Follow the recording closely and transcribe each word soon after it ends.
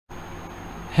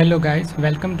Hello guys,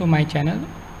 welcome to my channel.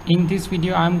 In this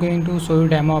video I'm going to show you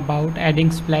demo about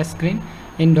adding splash screen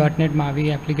in .NET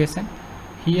MAUI application.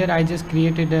 Here I just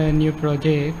created a new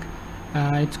project.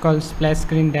 It's called splash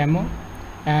screen demo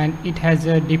and it has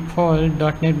a default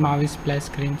 .NET MAUI splash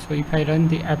screen. So if I run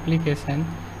the application,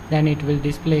 then it will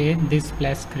display this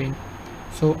splash screen.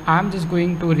 So I'm just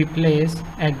going to replace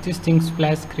existing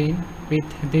splash screen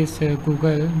with this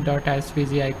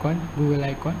google.svg icon, Google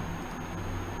icon.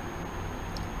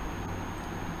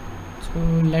 So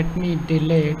let me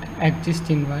delete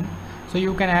existing one. So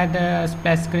you can add a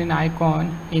splash screen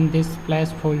icon in this splash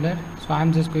folder. So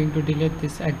I'm just going to delete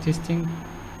this existing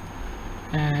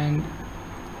and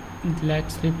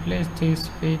let's replace this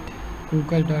with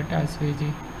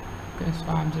google.svg. Okay, so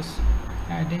I'm just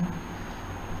adding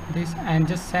this and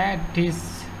just set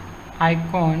this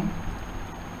icon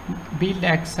build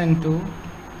action to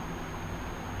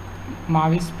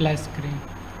MAUI splash screen.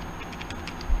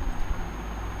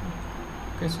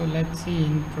 Okay, so let's see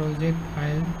in project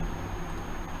file.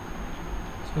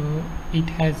 So it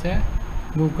has a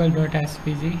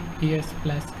google.svg here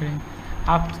splash screen.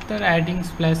 After adding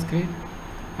splash screen,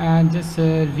 just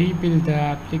rebuild the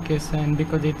application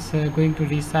because it's going to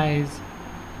resize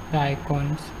the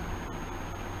icons.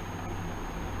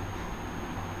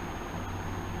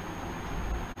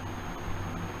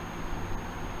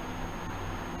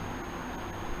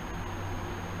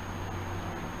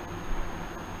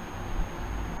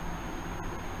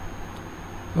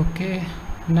 Okay,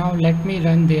 now let me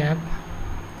run the app.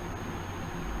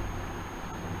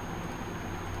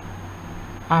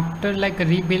 After like a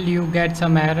rebuild you get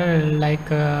some error like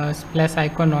splash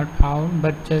icon not found,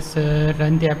 but just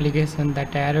run the application,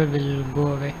 that error will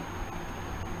go away.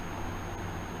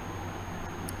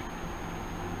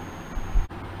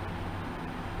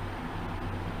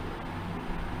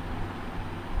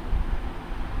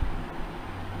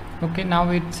 Okay, now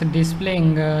it's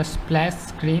displaying splash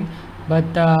screen,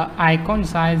 but the icon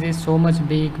size is so much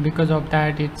big. Because of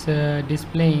that it's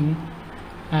displaying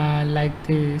like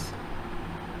this.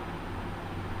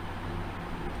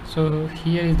 So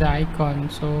here is the icon.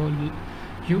 So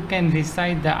you can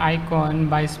resize the icon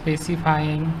by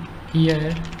specifying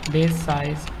here base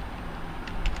size,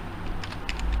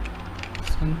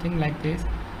 something like this,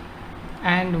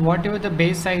 and whatever the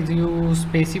base size you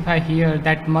specify here,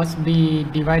 that must be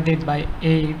divided by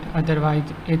 8, otherwise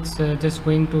it's just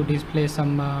going to display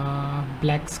some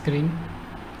black screen.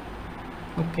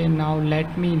 Okay, now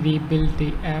let me rebuild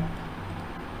the app.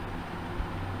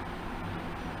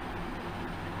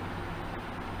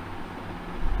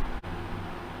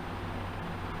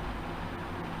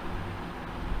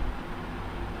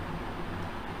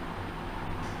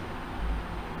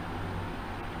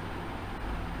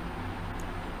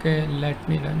 Okay, let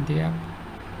me run the app.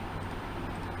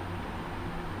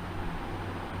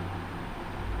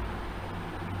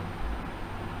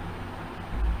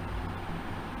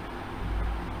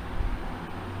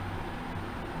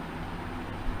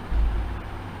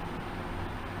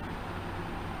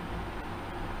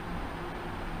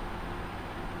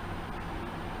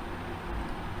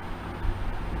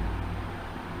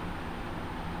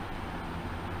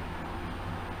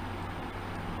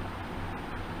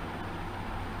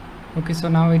 Okay, so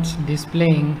now it's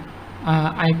displaying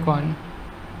icon.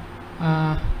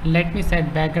 Let me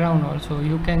set background also.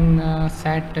 You can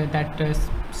set that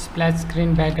splash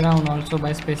screen background also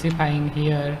by specifying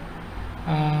here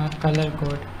color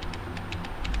code.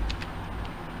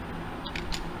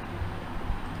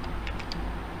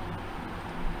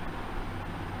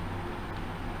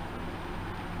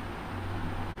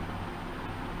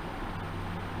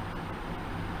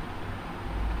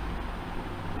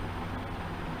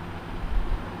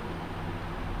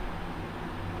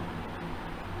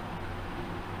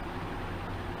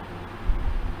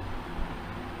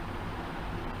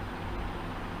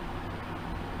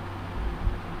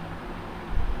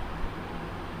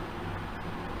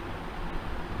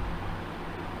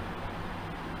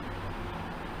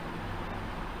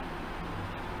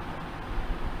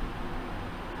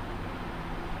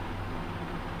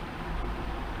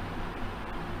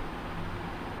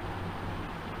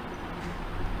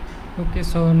 Okay,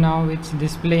 so now it's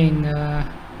displaying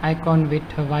icon with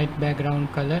a white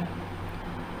background color.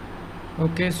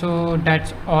 Okay, so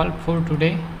that's all for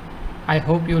today. I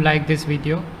hope you like this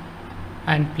video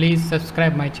and please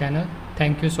subscribe my channel.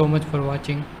 Thank you so much for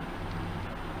watching.